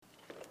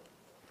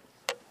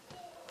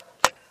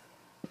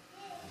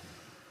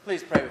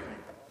Please pray with me.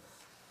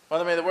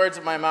 Father, may the words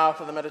of my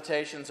mouth and the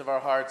meditations of our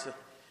hearts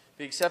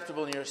be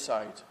acceptable in your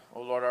sight,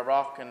 O Lord, our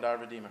rock and our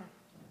redeemer.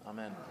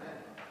 Amen.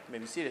 You may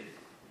be seated.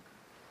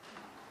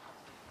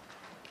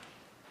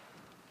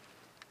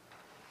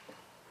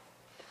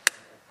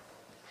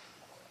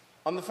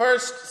 On the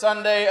first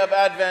Sunday of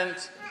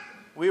Advent,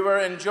 we were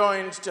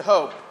enjoined to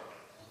hope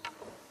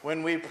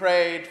when we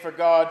prayed for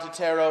God to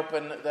tear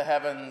open the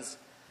heavens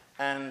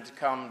and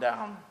come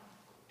down.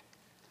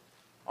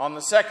 On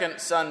the second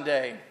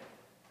Sunday,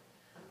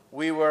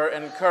 we were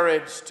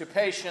encouraged to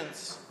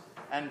patience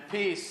and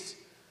peace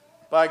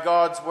by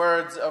God's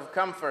words of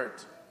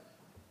comfort,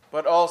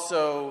 but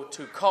also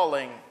to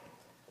calling,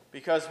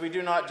 because we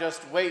do not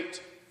just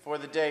wait for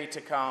the day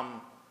to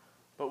come,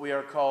 but we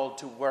are called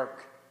to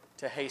work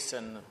to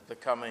hasten the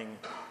coming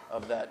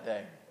of that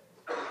day.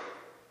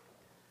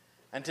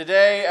 And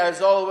today,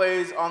 as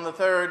always, on the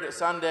third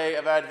Sunday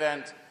of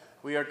Advent,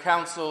 we are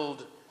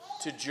counseled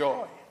to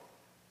joy.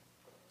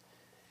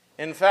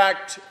 In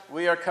fact,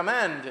 we are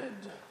commanded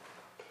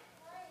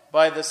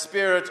by the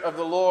Spirit of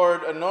the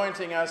Lord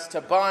anointing us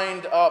to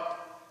bind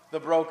up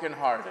the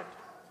brokenhearted,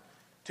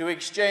 to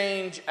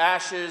exchange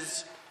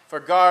ashes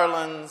for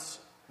garlands,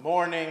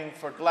 mourning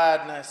for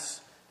gladness,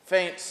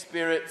 faint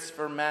spirits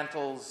for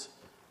mantles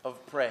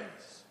of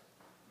praise.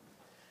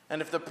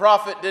 And if the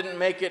prophet didn't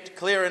make it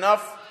clear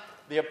enough,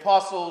 the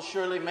apostle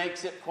surely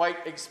makes it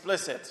quite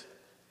explicit.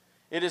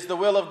 It is the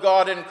will of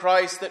God in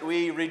Christ that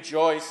we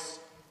rejoice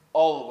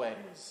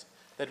always,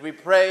 that we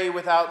pray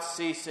without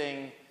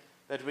ceasing,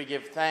 that we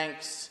give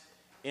thanks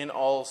in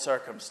all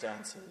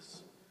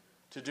circumstances.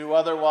 To do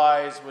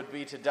otherwise would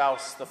be to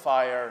douse the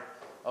fire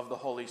of the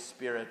Holy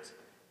Spirit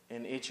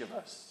in each of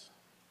us.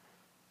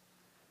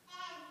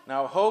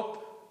 Now,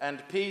 hope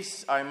and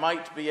peace I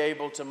might be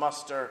able to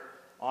muster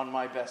on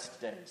my best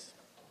days.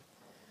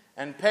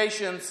 And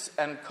patience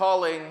and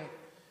calling,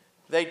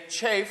 they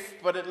chafe,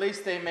 but at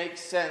least they make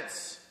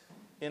sense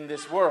in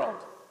this world.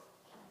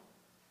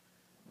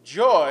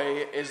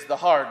 Joy is the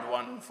hard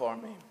one for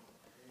me.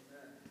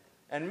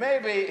 And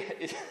maybe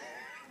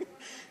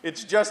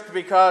it's just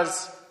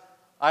because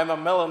I'm a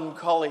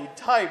melancholy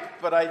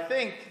type, but I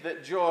think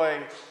that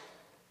joy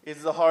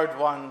is the hard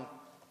one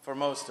for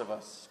most of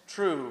us.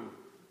 True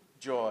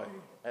joy,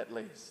 at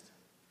least.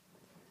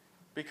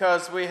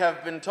 Because we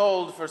have been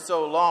told for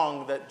so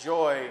long that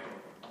joy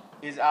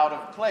is out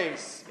of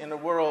place in a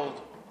world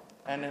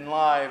and in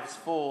lives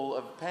full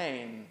of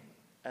pain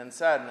and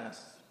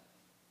sadness.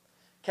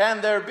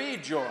 Can there be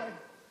joy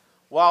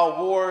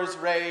while wars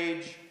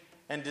rage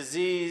and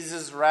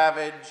diseases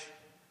ravage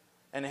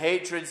and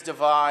hatreds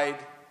divide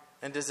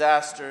and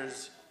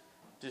disasters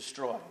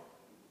destroy?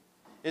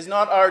 Is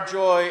not our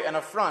joy an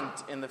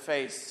affront in the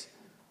face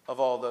of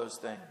all those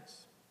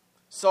things?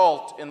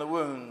 Salt in the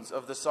wounds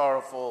of the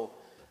sorrowful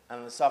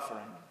and the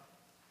suffering?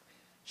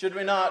 Should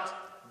we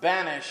not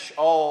banish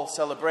all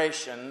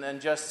celebration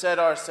and just set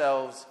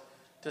ourselves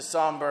to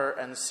somber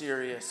and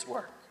serious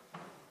work?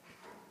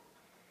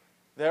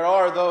 There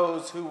are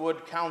those who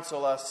would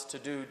counsel us to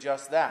do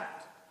just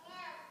that,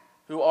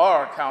 who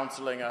are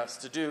counseling us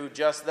to do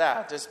just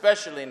that,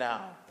 especially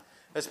now,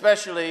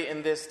 especially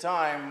in this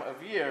time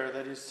of year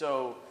that is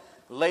so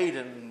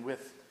laden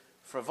with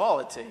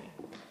frivolity.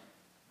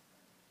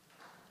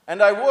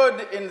 And I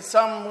would in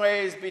some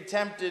ways be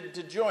tempted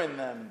to join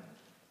them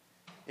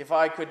if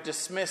I could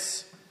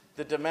dismiss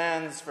the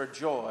demands for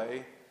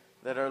joy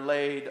that are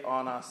laid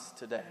on us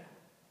today,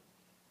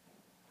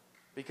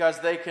 because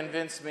they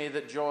convince me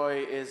that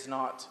joy is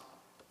not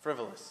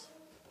frivolous.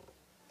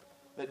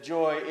 That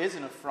joy is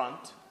an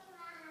affront,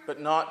 but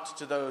not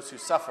to those who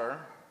suffer,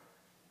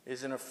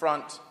 is an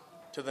affront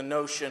to the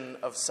notion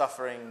of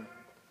suffering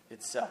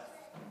itself.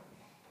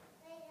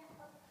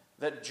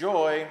 That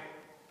joy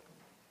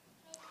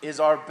is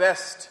our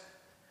best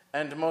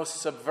and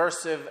most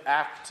subversive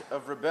act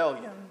of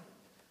rebellion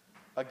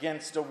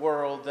against a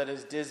world that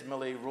is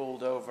dismally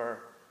ruled over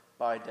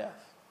by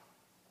death.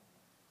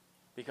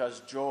 Because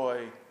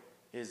joy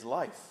is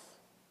life.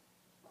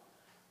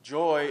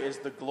 Joy is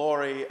the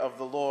glory of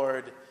the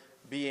Lord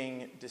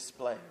being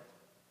displayed.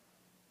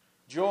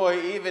 Joy,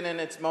 even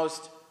in its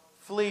most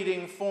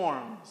fleeting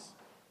forms,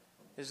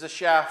 is the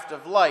shaft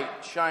of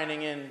light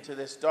shining into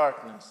this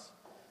darkness,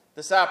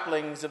 the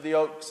saplings of the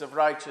oaks of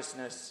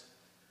righteousness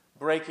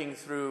breaking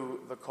through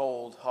the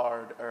cold,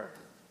 hard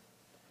earth.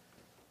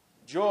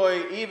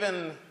 Joy,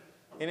 even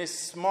in its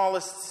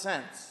smallest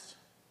sense,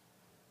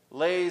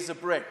 lays a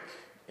brick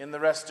in the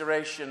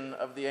restoration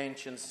of the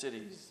ancient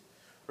cities,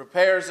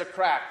 repairs a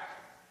crack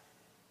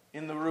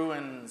in the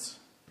ruins,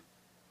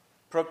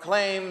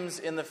 proclaims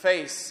in the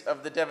face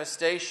of the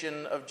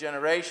devastation of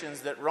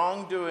generations that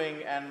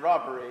wrongdoing and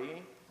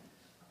robbery,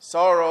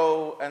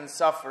 sorrow and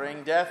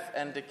suffering, death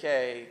and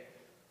decay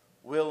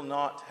will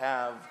not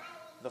have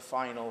the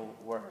final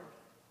word.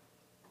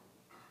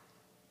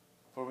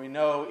 For we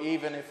know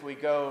even if we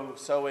go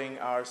sowing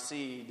our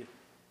seed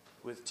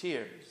with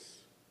tears,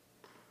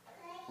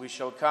 we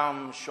shall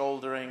come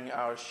shouldering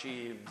our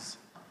sheaves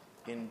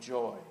in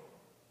joy,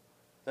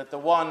 that the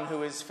one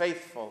who is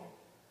faithful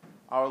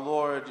our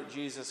Lord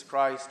Jesus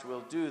Christ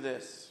will do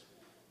this,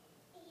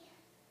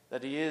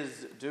 that he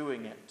is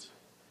doing it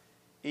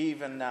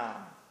even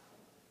now,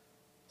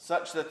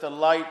 such that the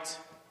light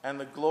and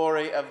the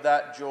glory of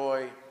that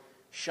joy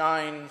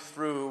shine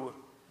through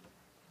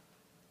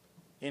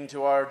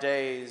into our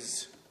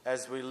days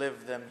as we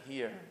live them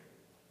here,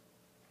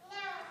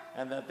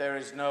 and that there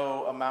is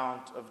no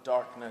amount of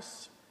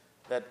darkness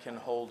that can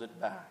hold it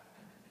back.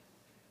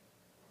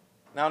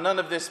 Now, none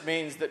of this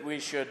means that we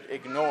should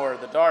ignore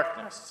the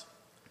darkness,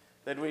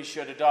 that we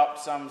should adopt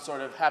some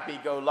sort of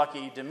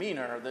happy-go-lucky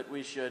demeanor, that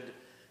we should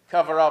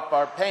cover up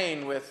our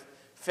pain with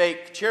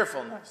fake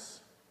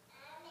cheerfulness.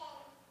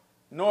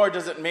 Nor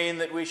does it mean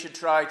that we should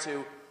try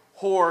to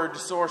hoard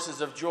sources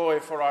of joy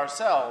for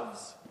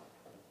ourselves.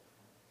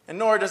 And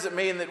nor does it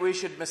mean that we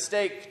should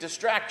mistake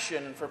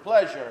distraction for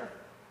pleasure,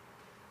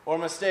 or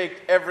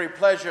mistake every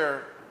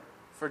pleasure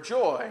for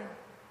joy.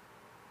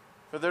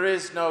 For there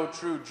is no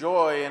true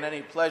joy in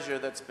any pleasure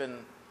that's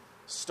been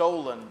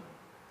stolen,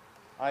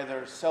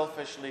 either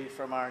selfishly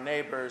from our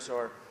neighbors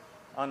or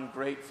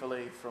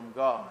ungratefully from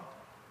God.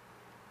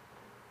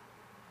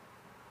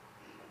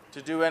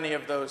 To do any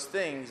of those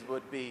things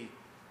would be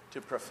to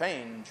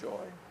profane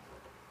joy,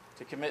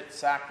 to commit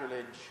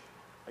sacrilege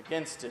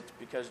against it,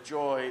 because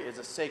joy is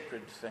a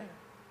sacred thing,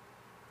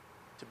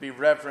 to be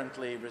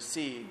reverently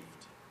received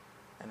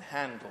and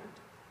handled,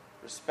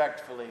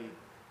 respectfully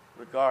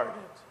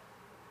regarded,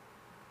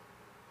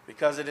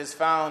 because it is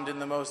found in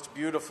the most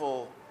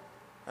beautiful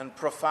and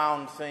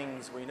profound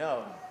things we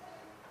know,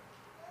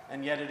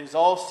 and yet it is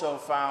also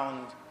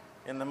found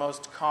in the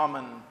most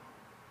common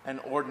and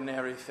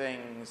ordinary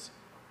things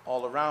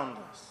all around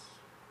us.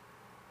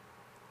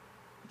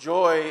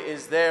 Joy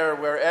is there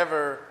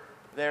wherever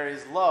there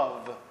is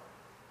love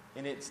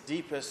in its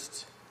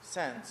deepest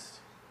sense.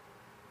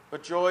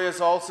 But joy is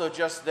also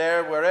just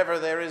there wherever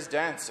there is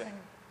dancing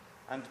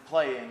and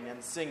playing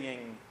and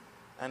singing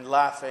and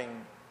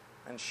laughing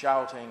and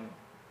shouting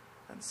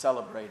and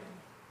celebrating.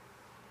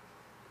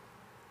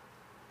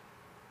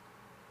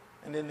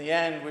 And in the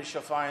end, we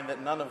shall find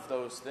that none of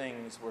those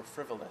things were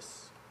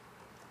frivolous.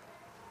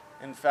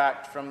 In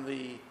fact, from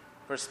the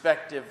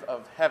perspective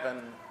of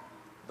heaven,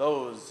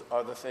 those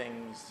are the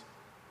things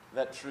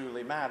that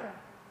truly matter.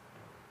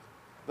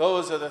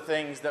 Those are the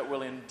things that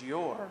will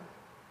endure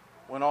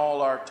when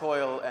all our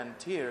toil and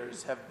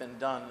tears have been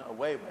done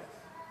away with.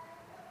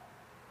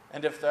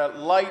 And if the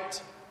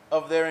light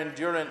of their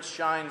endurance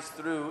shines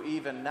through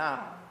even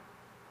now,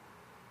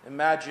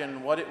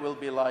 imagine what it will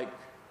be like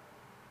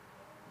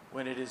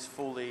when it is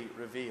fully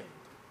revealed.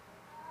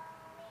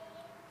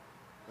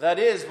 That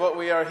is what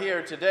we are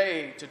here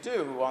today to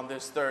do on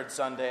this third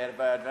Sunday of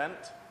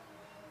Advent,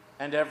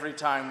 and every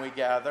time we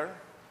gather,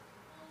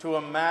 to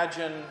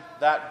imagine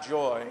that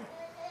joy,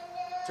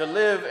 to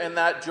live in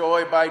that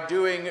joy by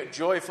doing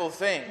joyful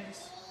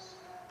things,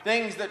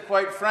 things that,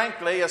 quite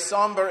frankly, a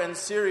somber and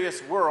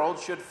serious world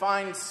should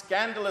find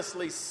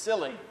scandalously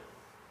silly.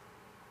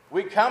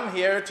 We come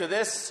here to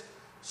this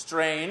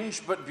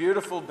strange but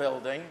beautiful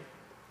building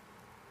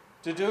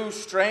to do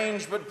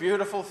strange but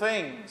beautiful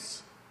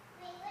things,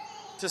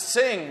 to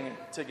sing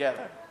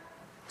together,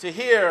 to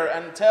hear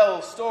and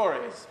tell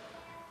stories,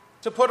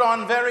 to put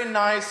on very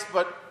nice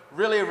but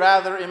really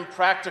rather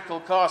impractical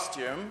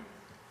costume,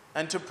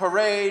 and to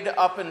parade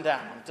up and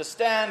down, to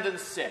stand and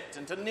sit,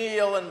 and to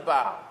kneel and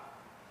bow,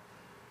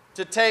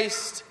 to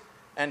taste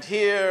and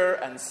hear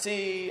and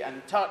see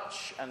and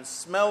touch and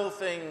smell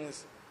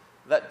things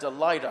that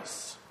delight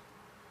us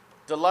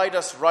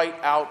right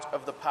out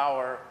of the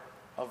power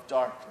of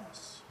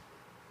darkness.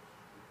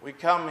 We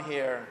come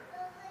here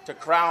to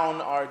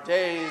crown our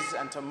days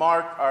and to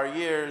mark our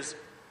years,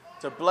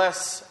 to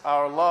bless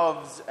our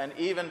loves, and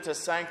even to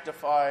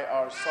sanctify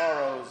our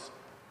sorrows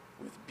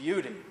with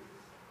beauty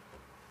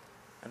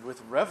and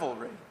with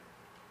revelry,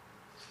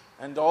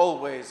 and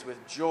always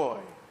with joy,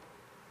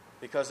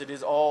 because it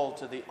is all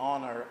to the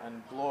honor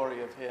and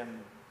glory of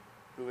Him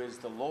who is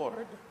the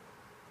Lord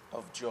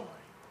of joy.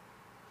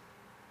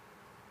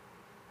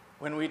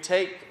 When we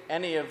take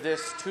any of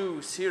this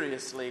too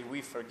seriously,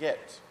 we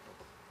forget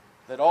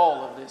that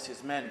all of this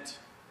is meant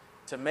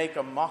to make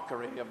a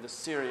mockery of the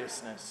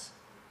seriousness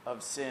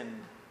of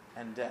sin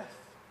and death.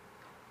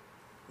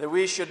 That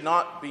we should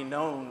not be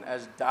known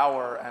as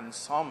dour and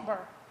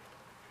somber,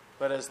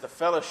 but as the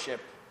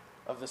fellowship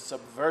of the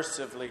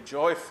subversively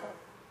joyful,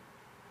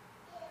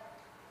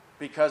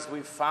 because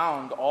we've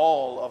found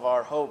all of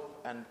our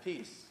hope and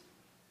peace,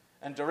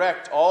 and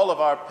direct all of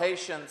our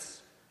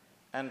patience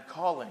and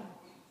calling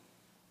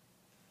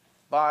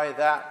by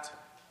that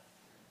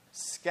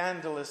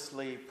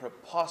scandalously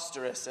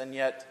preposterous and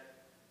yet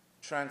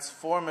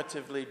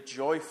transformatively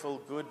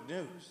joyful good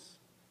news,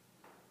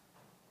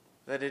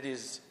 that it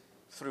is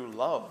through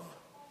love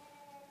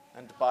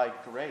and by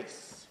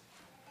grace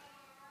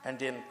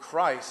and in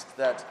Christ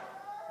that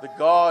the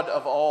God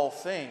of all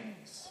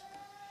things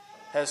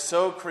has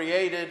so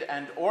created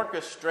and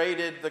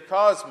orchestrated the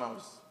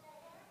cosmos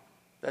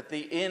that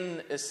the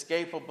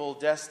inescapable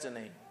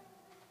destiny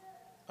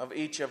of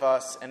each of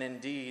us, and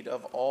indeed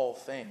of all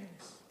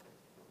things,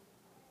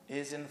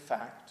 is in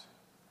fact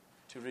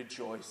to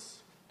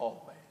rejoice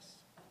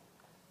always,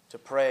 to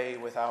pray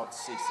without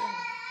ceasing,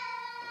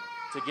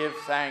 to give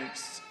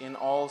thanks in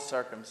all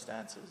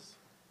circumstances,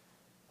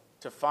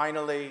 to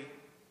finally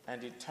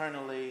and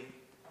eternally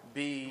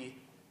be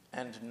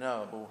and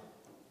know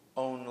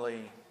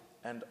only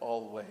and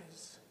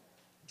always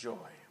joy.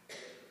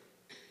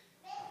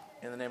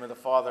 In the name of the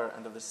Father,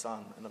 and of the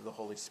Son, and of the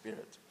Holy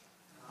Spirit.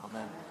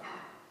 Amen.